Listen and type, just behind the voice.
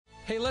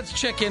Hey, let's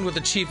check in with the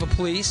Chief of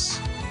Police,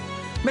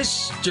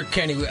 Mr.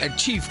 Kenny,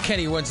 Chief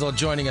Kenny Winslow,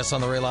 joining us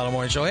on the Ray Lotto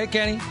Morning Show. Hey,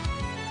 Kenny.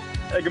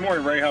 Hey, good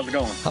morning, Ray. How's it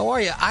going? How are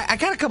you? I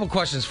got a couple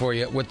questions for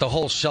you with the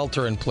whole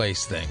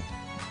shelter-in-place thing.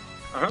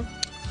 Uh-huh.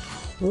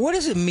 What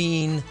does it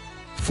mean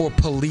for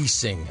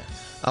policing?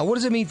 What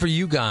does it mean for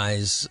you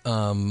guys,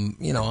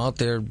 out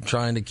there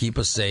trying to keep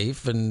us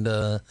safe and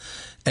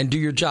do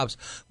your jobs?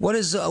 What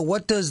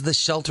does the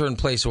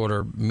shelter-in-place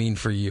order mean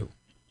for you?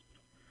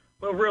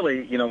 Well,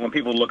 really, when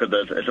people look at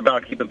this, it's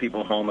about keeping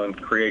people home and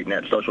creating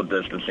that social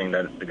distancing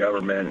that the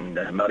government and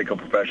the medical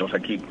professionals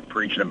keep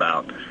preaching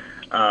about.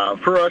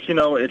 For us,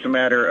 it's a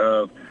matter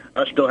of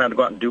us still having to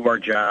go out and do our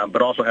job,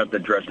 but also have to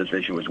address this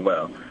issue as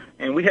well.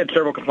 And we had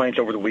several complaints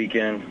over the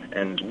weekend,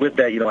 and with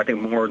that, I think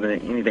more than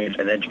anything, it's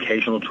an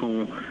educational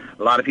tool.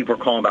 A lot of people are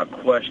calling about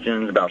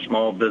questions about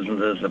small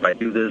businesses. If I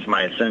do this, am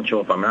I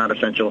essential? If I'm not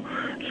essential?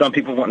 Some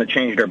people want to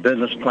change their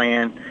business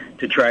plan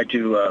to try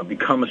to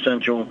become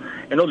essential,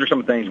 and those are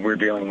some of the things we're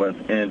dealing with.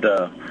 And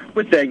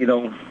with that,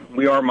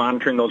 we are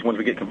monitoring those ones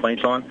we get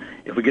complaints on.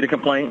 If we get a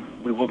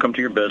complaint, we will come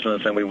to your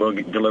business and we will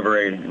deliver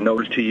a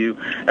notice to you,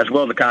 as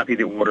well as a copy of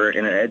the order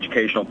in an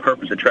educational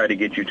purpose to try to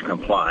get you to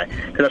comply.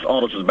 Because that's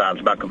all this is about.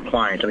 It's about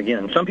compliance. And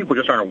again, some people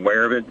just aren't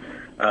aware of it.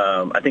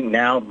 I think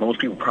now most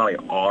people probably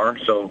are.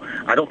 So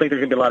I don't think there's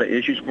going to be a lot of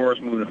issues for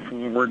us moving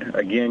forward.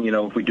 Again,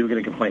 if we do get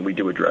a complaint, we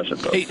do address it,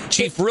 though. Hey,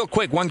 Chief, real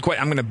quick, I'm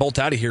going to bolt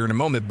out of here in a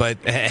moment, but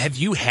have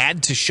you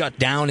had to shut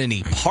down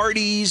any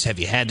parties? Have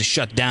you had to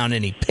shut down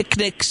any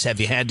picnics? Have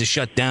you had to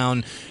shut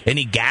down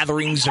any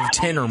gatherings of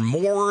 10 or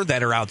more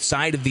that are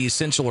outside of the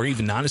essential or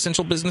even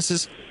non-essential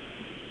businesses?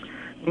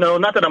 No,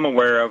 not that I'm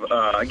aware of.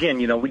 Again,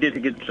 we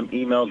did get some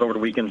emails over the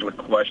weekends with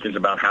questions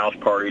about house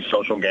parties,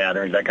 social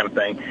gatherings, that kind of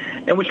thing.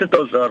 And we sent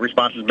those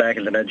responses back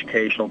as an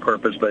educational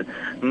purpose, but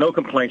no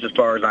complaints as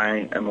far as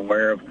I am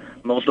aware of.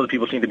 Most of the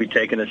people seem to be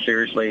taking this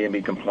seriously and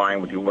be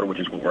complying with the order, which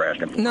is what we're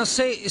asking for. Now,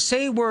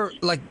 say we're,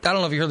 I don't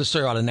know if you heard the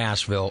story out of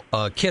Nashville.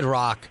 Kid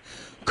Rock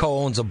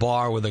co-owns a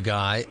bar with a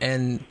guy,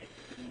 and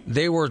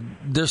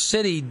their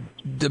city,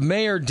 the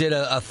mayor did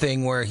a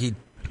thing where he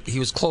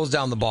was closed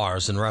down the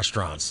bars and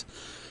restaurants.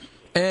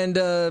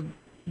 And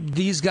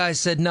these guys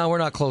said, no, we're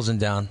not closing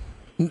down.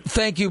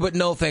 Thank you, but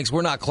no thanks.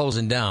 We're not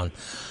closing down.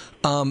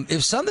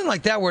 If something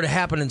like that were to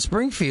happen in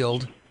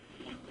Springfield,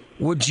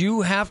 would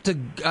you have to,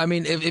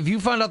 if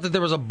you found out that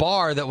there was a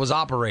bar that was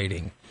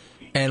operating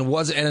and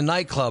a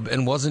nightclub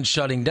and wasn't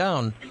shutting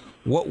down,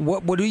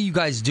 what do you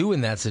guys do in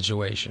that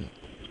situation?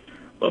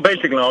 Well,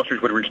 basically,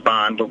 officers would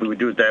respond. What we would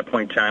do at that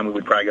point in time, we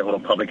would probably get a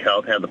little public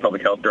health, have the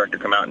public health director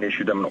come out and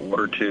issue them an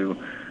order to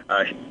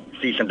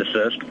cease and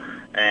desist,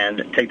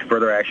 and take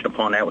further action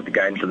upon that with the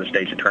guidance of the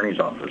state's attorney's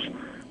office.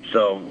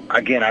 So,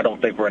 again, I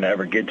don't think we're going to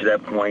ever get to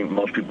that point.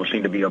 Most people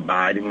seem to be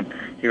abiding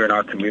here in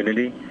our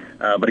community.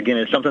 But, again,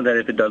 it's something that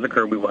if it does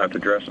occur, we will have to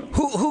address it.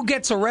 Who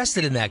gets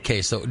arrested in that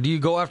case, though? Do you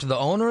go after the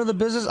owner of the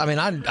business?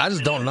 I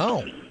just don't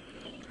know.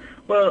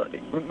 Well,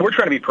 we're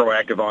trying to be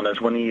proactive on this.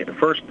 When the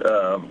first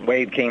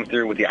wave came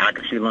through with the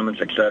occupancy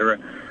limits, et cetera,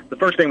 the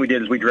first thing we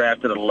did is we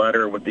drafted a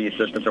letter with the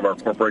assistance of our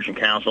corporation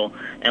counsel,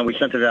 and we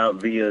sent it out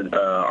via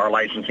our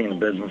licensing and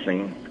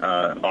businessing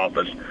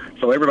office.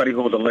 So everybody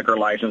who was a liquor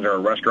license or a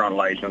restaurant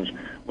license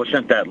was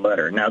sent that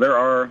letter. Now, there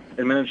are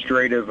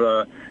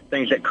administrative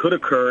things that could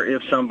occur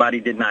if somebody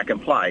did not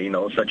comply,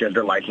 such as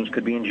their license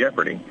could be in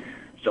jeopardy.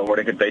 So, or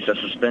they could face a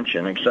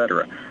suspension, et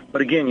cetera.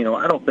 But again,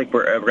 I don't think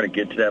we're ever going to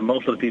get to that.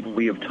 Most of the people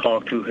we have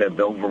talked to have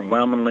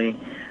overwhelmingly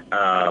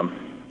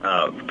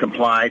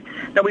complied.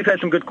 Now, we've had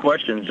some good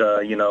questions.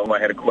 I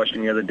had a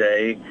question the other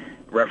day,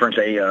 reference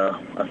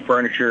a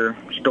furniture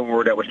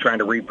store that was trying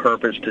to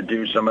repurpose to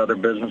do some other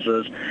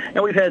businesses.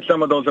 And we've had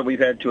some of those that we've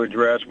had to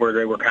address where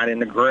they were kind of in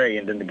the gray.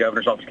 And then the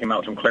governor's office came out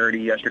with some clarity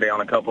yesterday on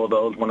a couple of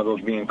those, one of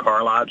those being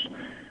car lots.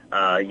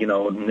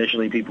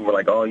 Initially people were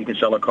like, oh, you can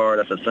sell a car,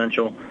 that's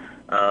essential.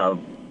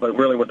 But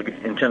really what the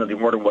intent of the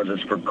order was is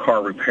for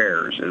car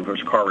repairs. It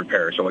was car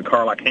repairs. So a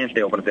car lot can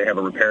stay open if they have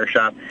a repair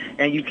shop,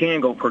 and you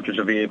can go purchase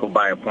a vehicle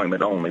by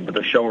appointment only, but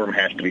the showroom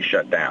has to be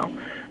shut down.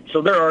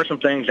 So there are some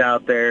things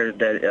out there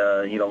that,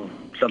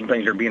 some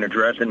things are being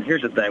addressed. And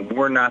here's the thing.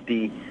 We're not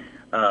the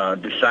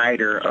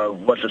decider of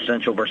what's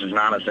essential versus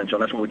non-essential.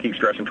 And that's what we keep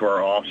stressing to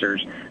our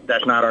officers.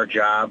 That's not our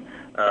job.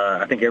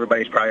 I think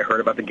everybody's probably heard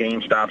about the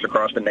GameStops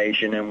across the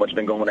nation and what's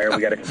been going there.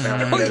 We got to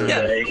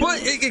today. Well,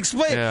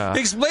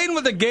 explain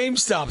what the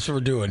GameStops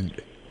were doing.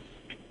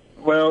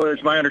 Well,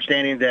 it's my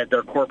understanding that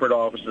their corporate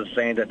office is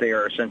saying that they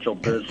are essential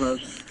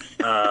business.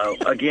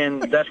 Again,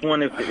 that's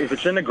one, if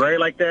it's in the gray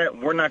like that,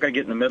 we're not going to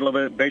get in the middle of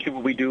it. Basically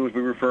what we do is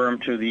we refer them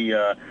to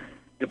the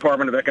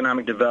Department of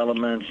Economic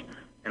Development's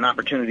and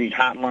Opportunities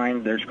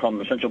hotline. There's called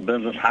an essential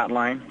business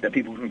hotline that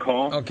people can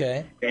call.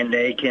 Okay. And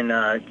they can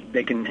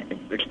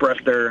express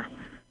their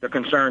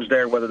concerns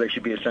there, whether they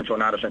should be essential or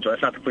not essential.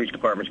 That's not the police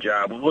department's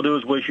job. What we'll do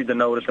is we'll issue the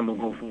notice and we'll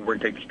go forward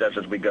and take the steps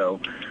as we go.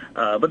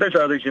 But there's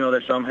others,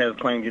 that some have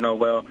claimed, I'm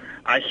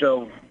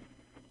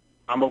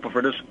open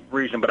for this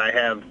reason, but I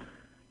have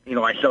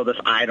I sell this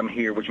item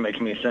here, which makes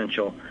me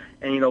essential.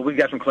 And, we've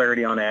got some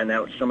clarity on that, and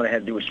that was some of that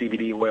had to do with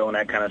CBD oil and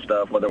that kind of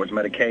stuff, whether it was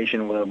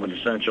medication, whether it was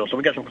essential. So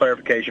we got some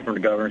clarification from the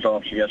governor's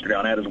office yesterday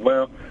on that as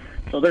well.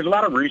 So there's a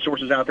lot of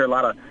resources out there, a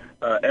lot of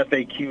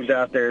FAQs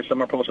out there.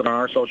 Some are posted on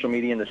our social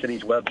media and the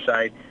city's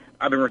website.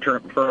 I've been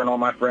referring all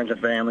my friends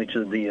and family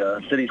to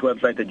the city's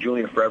website that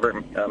Julia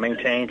Frevert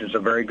maintains. It's a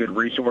very good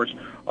resource.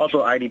 Also,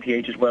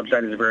 IDPH's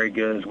website is very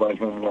good, as well as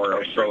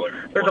Memorial. So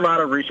there's a lot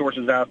of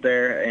resources out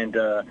there,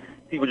 and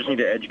people just need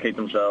to educate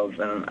themselves.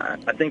 And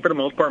I think for the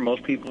most part,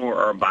 most people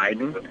are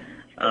abiding.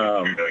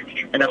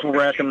 And that's what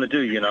we're asking them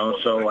to do,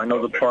 So I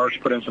know the parks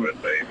put in some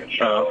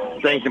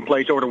things in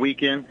place over the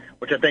weekend,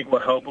 which I think will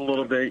help a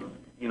little bit.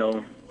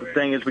 The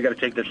thing is we got to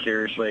take this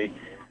seriously.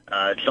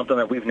 It's something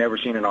that we've never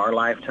seen in our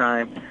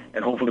lifetime,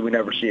 and hopefully we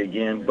never see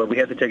again. But we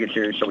have to take it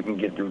serious so we can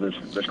get through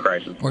this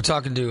crisis. We're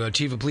talking to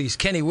Chief of Police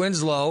Kenny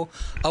Winslow.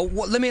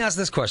 Let me ask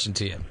this question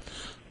to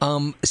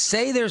you.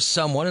 Say there's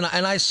someone,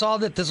 and I saw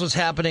that this was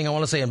happening, I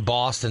want to say in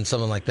Boston,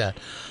 something like that.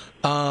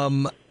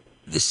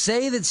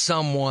 Say that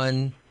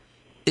someone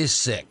is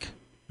sick.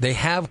 They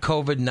have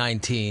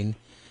COVID-19,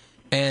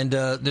 and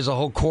there's a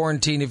whole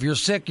quarantine. If you're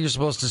sick, you're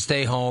supposed to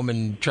stay home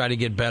and try to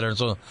get better.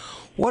 So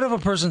what if a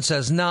person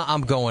says, nah,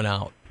 I'm going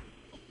out?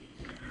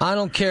 I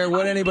don't care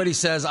what anybody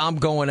says, I'm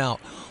going out.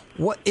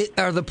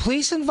 Are the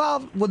police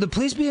involved? Would the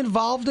police be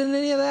involved in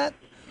any of that?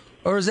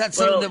 Or is that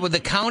something that the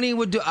county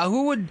would do?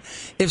 Who would,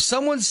 if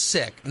someone's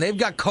sick and they've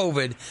got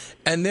COVID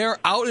and they're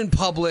out in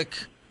public,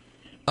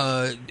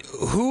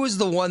 who is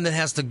the one that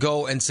has to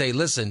go and say,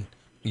 listen,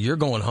 you're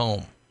going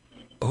home?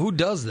 Who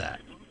does that?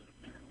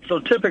 So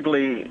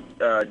typically, due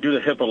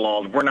to HIPAA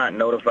laws, we're not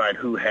notified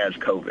who has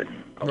COVID.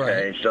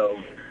 Okay, right.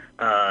 So,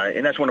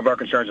 and that's one of our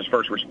concerns as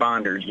first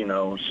responders,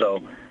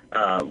 So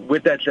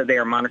with that said, they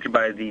are monitored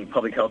by the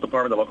public health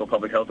department, the local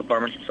public health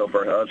departments. So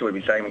for us, it would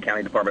be Sangamon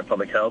County Department of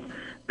Public Health.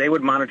 They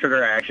would monitor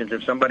their actions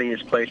if somebody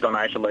is placed on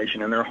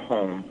isolation in their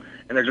home.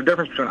 And there's a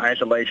difference between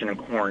isolation and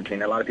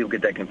quarantine. A lot of people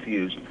get that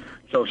confused.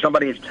 So if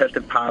somebody is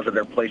tested positive,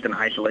 they're placed in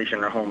isolation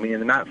in their home, meaning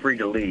they're not free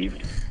to leave,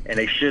 and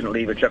they shouldn't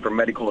leave except for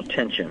medical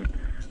attention.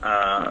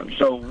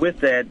 So with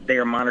that, they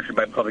are monitored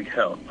by public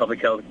health.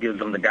 Public health gives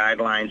them the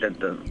guidelines at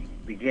the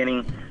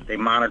beginning. They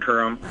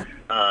monitor them.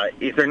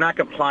 If they're not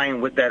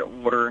complying with that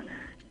order,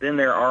 then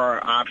there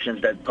are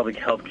options that public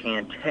health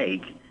can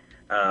take,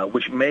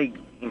 which may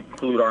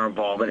include our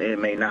involvement. It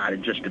may not.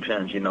 It just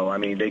depends,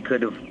 They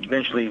could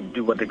eventually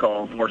do what they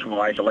call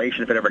forcible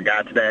isolation if it ever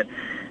got to that.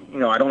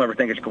 I don't ever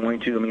think it's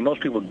going to.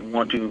 Most people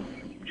want to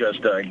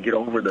just get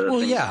over the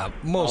Well, yeah,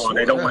 most.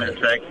 They don't want to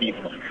infect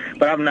people.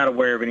 But I'm not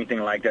aware of anything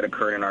like that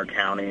occurring in our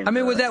county.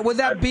 And, would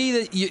that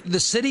be the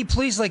city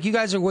police like you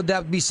guys, or would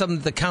that be something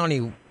that the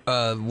county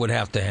would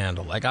have to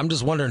handle? Like, I'm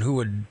just wondering who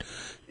would,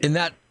 in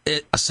that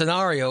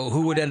scenario,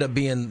 who would end up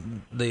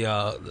being the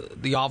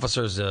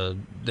officers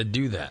that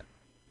do that?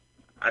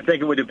 I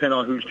think it would depend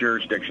on whose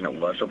jurisdiction it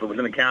was. So if it was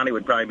in the county, it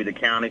would probably be the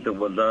county. If it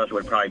was us, it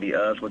would probably be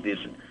us. With this,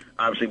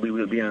 obviously, we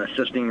would be in an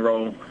assisting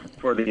role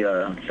for the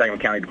Sangamon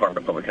County Department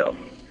of Public Health.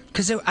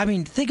 Because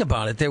think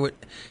about it. There would,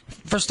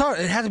 for start,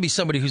 it had to be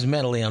somebody who's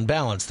mentally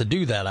unbalanced to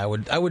do that. I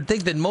would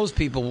think that most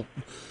people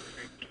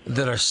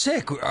that are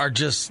sick are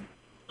just,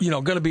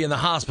 going to be in the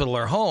hospital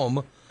or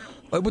home.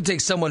 It would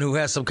take someone who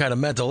has some kind of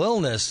mental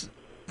illness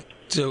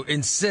to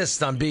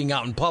insist on being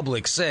out in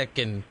public sick,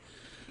 and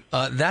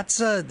that's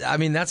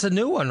a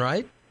new one,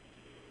 right?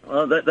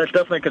 Well, that's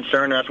definitely a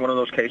concern. That's one of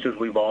those cases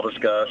we've all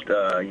discussed.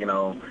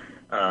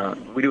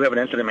 We do have an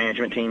incident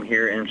management team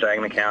here in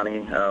Sangamon County.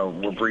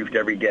 We're briefed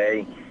every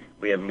day.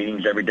 We have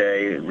meetings every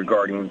day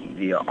regarding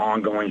the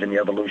ongoings and the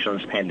evolution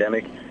of this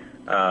pandemic.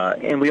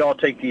 And we all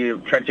try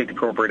to take the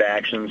appropriate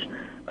actions.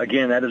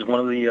 Again, that is one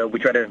of the, we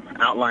try to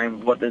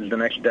outline what is the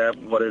next step,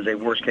 what is a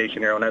worst-case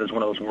scenario, and that is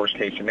one of those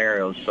worst-case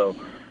scenarios. So,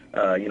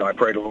 I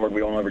pray to the Lord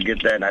we won't ever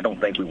get that, and I don't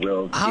think we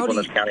will. People in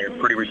this county are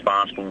pretty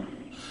responsible.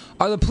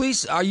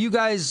 Are you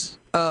guys,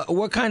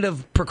 what kind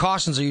of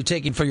precautions are you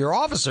taking for your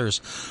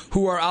officers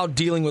who are out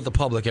dealing with the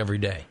public every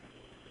day?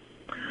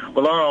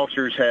 Well, our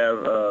officers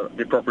have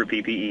the appropriate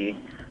PPE.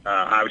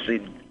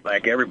 Obviously,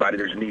 like everybody,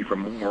 there's a need for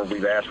more.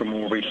 We've asked for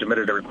more. We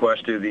submitted a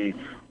request to the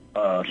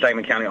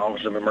Sangamon County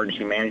Office of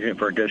Emergency Management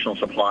for additional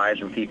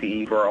supplies and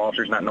PPE for our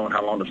officers, not knowing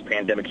how long this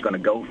pandemic is going to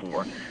go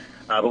for.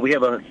 But we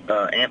have an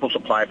ample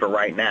supply for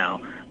right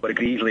now, but it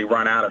could easily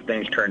run out if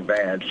things turn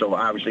bad. So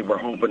obviously we're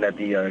hoping that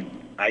the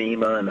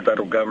IEMA and the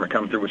federal government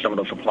come through with some of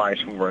those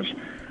supplies for us.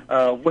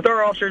 With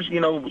our officers,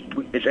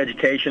 it's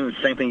education. It's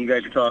the same thing you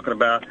guys are talking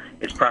about.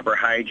 It's proper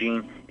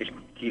hygiene. It's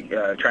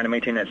trying to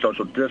maintain that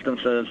social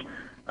distances.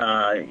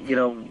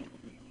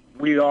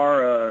 We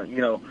are,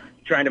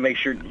 trying to make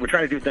sure we're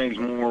trying to do things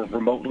more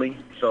remotely.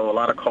 So a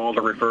lot of calls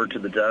are referred to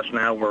the desk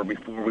now, where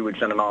before we would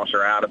send an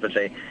officer out if it's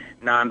a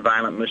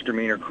nonviolent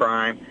misdemeanor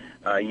crime.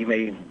 You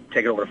may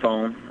take it over the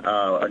phone.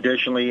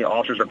 Additionally,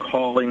 officers are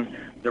calling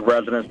the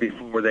residents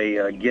before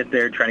they get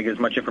there, trying to get as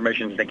much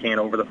information as they can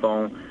over the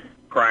phone.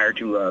 prior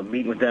to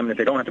meeting with them. And if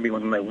they don't have to meet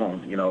with them, they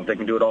won't. You know, if they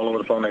can do it all over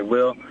the phone, they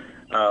will.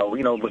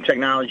 You know, with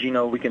technology, you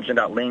know, we can send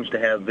out links to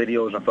have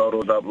videos and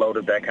photos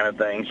uploaded, that kind of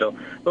thing. So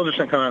those are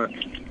some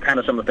kind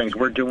of some of the things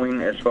we're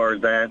doing as far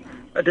as that.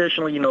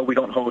 Additionally, you know, we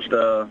don't host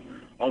all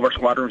of our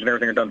squad rooms and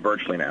everything are done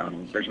virtually now.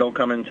 There's no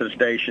coming to the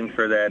station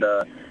for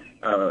that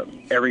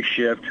every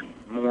shift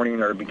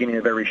morning or beginning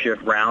of every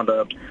shift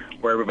roundup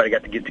where everybody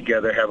got to get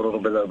together, have a little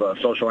bit of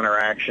social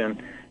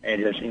interaction,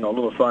 and just, you know, a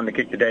little fun to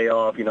kick the day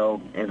off, you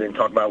know, and then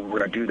talk about what we're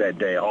going to do that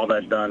day. All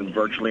that's done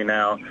virtually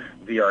now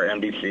via our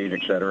MDCs,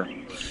 et cetera.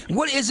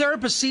 Is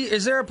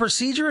there a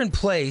procedure in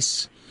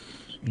place,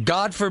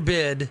 God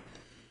forbid,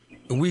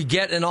 we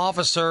get an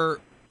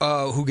officer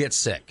who gets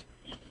sick?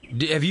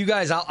 Have you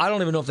guys, I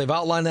don't even know if they've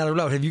outlined that or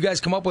not, have you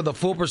guys come up with a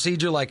full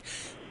procedure like,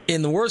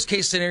 in the worst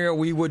case scenario,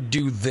 we would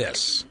do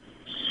this?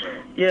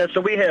 Yeah,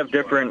 so we have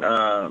different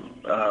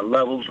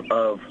levels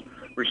of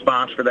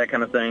response for that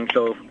kind of thing.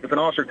 So if an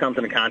officer comes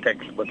into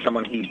contact with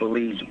someone he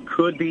believes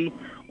could be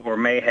or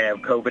may have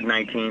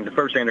COVID-19, the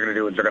first thing they're going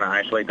to do is they're going to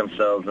isolate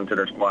themselves into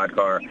their squad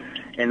car,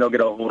 and they'll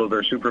get a hold of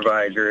their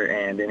supervisor,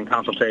 and in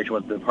consultation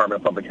with the Department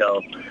of Public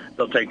Health,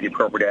 they'll take the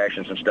appropriate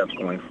actions and steps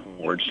going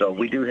forward. So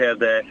we do have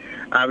that.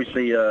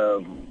 Obviously,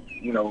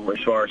 you know, as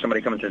far as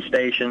somebody coming to the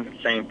station,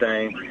 same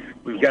thing.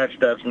 We've got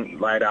steps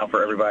laid out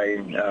for everybody.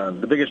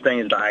 The biggest thing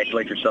is to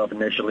isolate yourself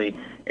initially,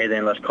 and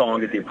then let's call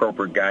and get the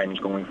appropriate guidance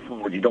going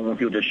forward. You don't want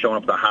people just showing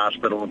up at the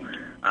hospital.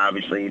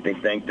 Obviously, they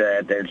think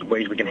that there's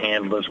ways we can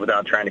handle this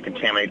without trying to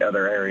contaminate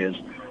other areas.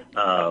 You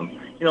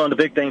know, and the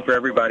big thing for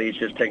everybody is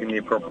just taking the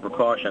appropriate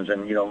precautions.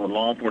 And, you know,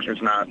 law enforcement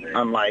is not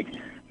unlike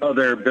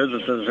other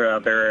businesses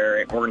out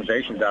there,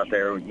 organizations out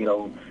there. You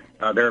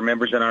know, there are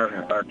members in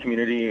our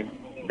community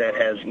that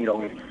has, you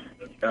know,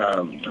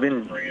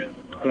 been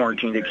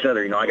quarantined, et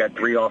cetera. You know, I got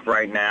 3 off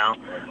right now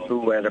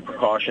who, as a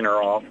precaution,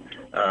 are off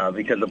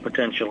because of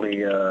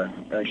potentially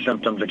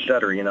symptoms, et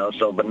cetera, you know.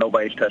 So, but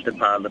nobody's tested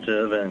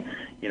positive, and,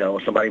 you know,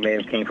 somebody may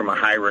have came from a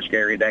high-risk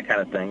area, that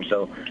kind of thing.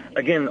 So,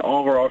 again,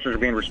 all of our officers are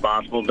being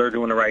responsible. They're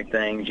doing the right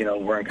things. You know,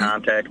 we're in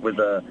contact with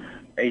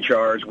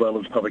HR as well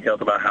as public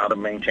health about how to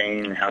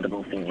maintain and how to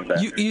move forward with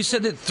that. You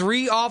said that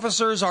 3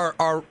 officers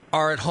are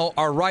at home,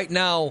 are right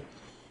now,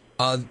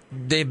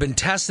 they've been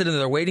tested and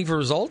they're waiting for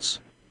results?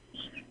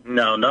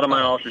 No, none of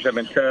my officers have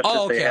been tested.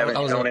 Oh, okay. They haven't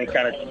shown any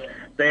kind of.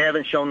 They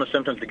haven't shown the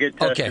symptoms to get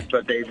tested,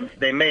 but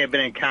they may have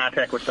been in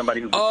contact with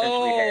somebody who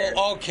potentially had.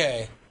 Oh,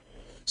 okay.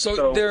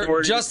 So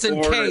they're just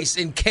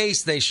in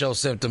case they show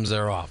symptoms,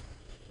 they're off.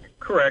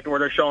 Correct, or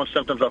they're showing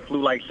symptoms of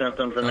flu-like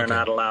symptoms, and they're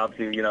not allowed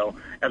to, you know,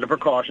 as a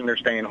precaution, they're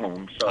staying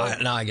home. So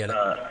now I get it.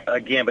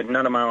 Again, but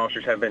none of my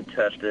officers have been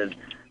tested.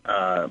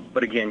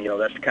 But again, you know,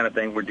 that's the kind of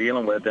thing we're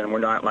dealing with, and we're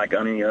not like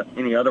any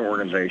other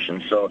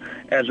organization. So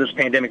as this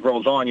pandemic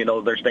rolls on, you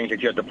know, there's things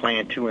that you have to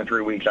plan 2 and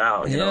 3 weeks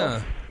out. You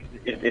know,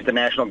 if the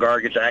National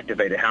Guard gets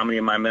activated, how many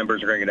of my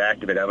members are going to get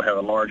activated? I will have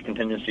a large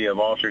contingency of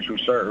officers who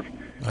serve.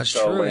 That's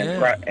true,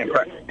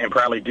 and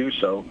probably do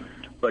so.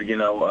 But, you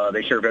know,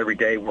 they serve every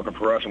day working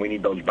for us, and we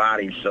need those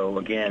bodies. So,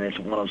 again, it's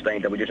one of those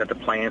things that we just have to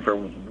plan for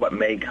what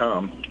may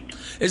come.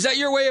 Is that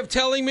your way of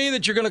telling me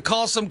that you're going to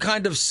call some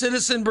kind of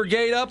citizen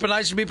brigade up and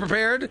I should be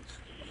prepared?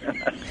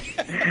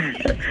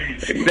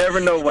 You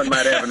never know what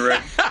might happen,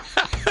 Rick.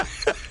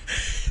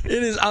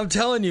 It is. I'm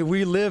telling you,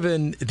 we live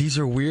in, these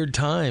are weird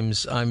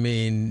times. I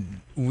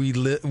mean,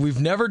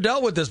 we've never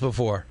dealt with this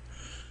before.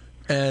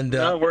 And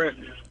no,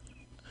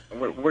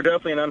 we're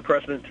definitely in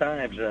unprecedented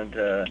times,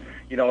 and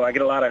you know, I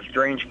get a lot of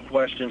strange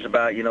questions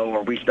about, you know,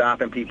 are we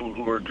stopping people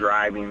who are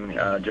driving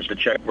just to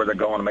check where they're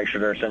going to make sure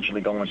they're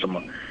essentially going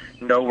somewhere?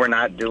 No, we're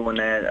not doing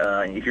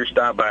that. If you're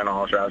stopped by an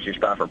officer, obviously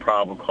you're stopped for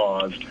probable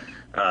cause.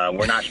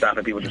 We're not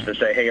stopping people just to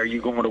say, hey, are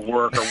you going to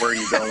work or where are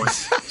you going?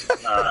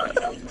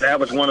 That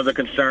was one of the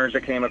concerns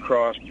that came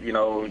across, you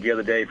know, the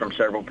other day from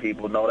several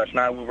people. No, that's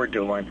not what we're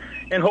doing.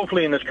 And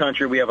hopefully in this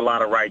country we have a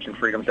lot of rights and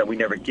freedoms that we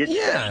never get to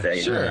that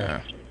day.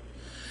 Sure.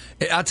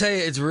 I'll tell you,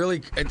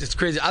 it's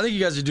crazy. I think you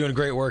guys are doing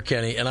great work,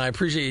 Kenny, and I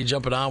appreciate you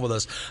jumping on with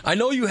us. I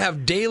know you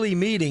have daily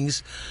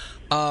meetings.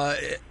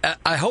 I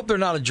hope they're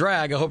not a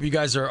drag. I hope you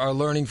guys are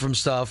learning from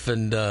stuff,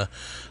 and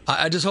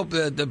I just hope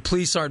that the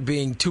police aren't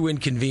being too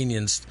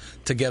inconvenienced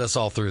to get us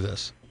all through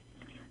this.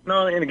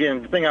 No, and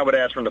again, the thing I would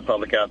ask from the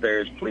public out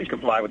there is please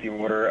comply with the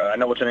order. I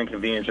know it's an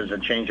inconvenience. It's a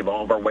change of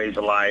all of our ways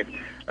of life.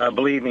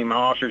 Believe me, my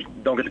officers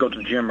don't get to go to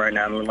the gym right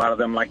now, and a lot of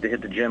them like to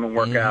hit the gym and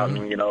work out,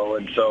 and, you know,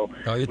 and so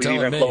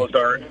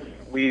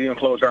we even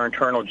closed our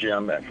internal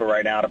gym for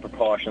right now out of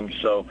precautions.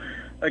 So,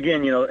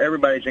 again, you know,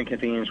 everybody's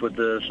inconvenienced with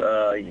this.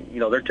 You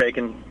know, they're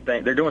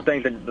doing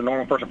things that the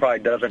normal person probably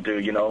doesn't do.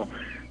 You know,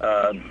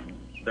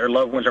 their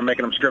loved ones are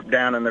making them strip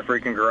down in their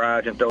freaking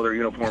garage and throw their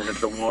uniforms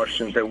into the wash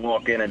since they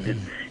walk in and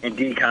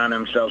decon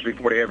themselves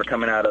before they ever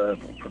coming out of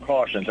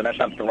precautions. And that's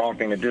not the wrong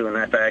thing to do. And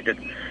in fact,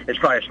 it's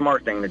probably a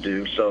smart thing to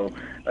do. So,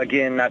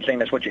 again, not saying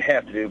that's what you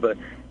have to do, but,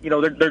 you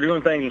know, they're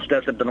doing things and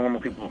steps that the normal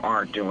people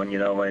aren't doing, you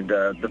know. And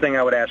the thing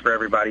I would ask for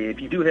everybody,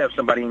 if you do have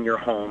somebody in your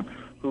home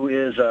who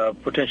is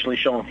potentially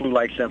showing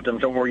flu-like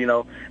symptoms or, you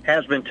know,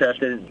 has been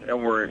tested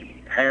or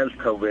has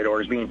COVID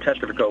or is being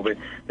tested for COVID,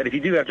 that if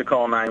you do have to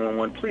call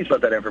 911, please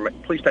pass that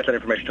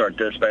information to our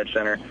dispatch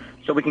center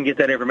so we can get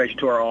that information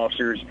to our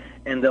officers,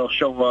 and they'll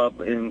show up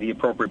in the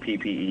appropriate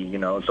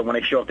PPE. So when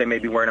they show up, they may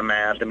be wearing a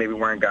mask, they may be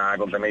wearing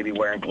goggles, they may be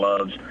wearing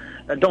gloves.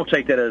 Don't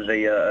take that as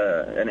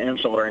an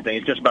insult or anything.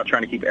 It's just about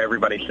trying to keep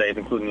everybody safe,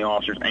 including the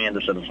officers and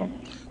the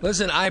citizens.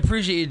 Listen, I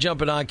appreciate you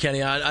jumping on,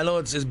 Kenny. I know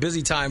it's a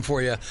busy time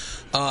for you.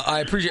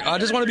 I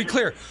just want to be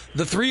clear.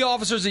 The 3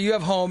 officers that you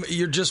have home,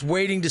 you're just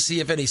waiting to see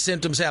if any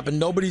symptoms happen.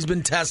 Nobody's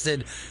been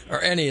tested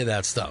or any of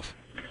that stuff.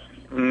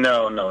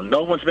 No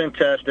one's been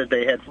tested.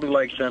 They had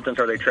flu-like symptoms,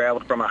 or they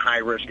traveled from a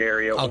high-risk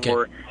area, okay.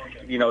 Or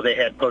they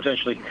had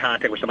potentially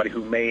contact with somebody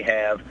who may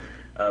have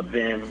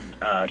been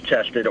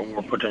tested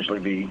or potentially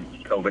be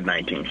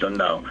COVID-19. So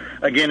no.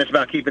 Again, it's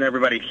about keeping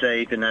everybody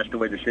safe, and that's the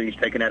way the city's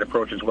taking that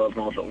approach, as well as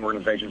most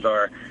organizations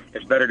are.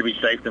 It's better to be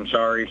safe than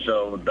sorry,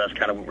 so that's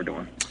kind of what we're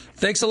doing.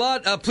 Thanks a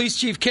lot. Police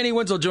Chief Kenny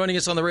Wenzel joining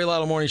us on the Ray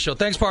Lytle Morning Show.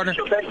 Thanks, partner.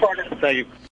 Thank you.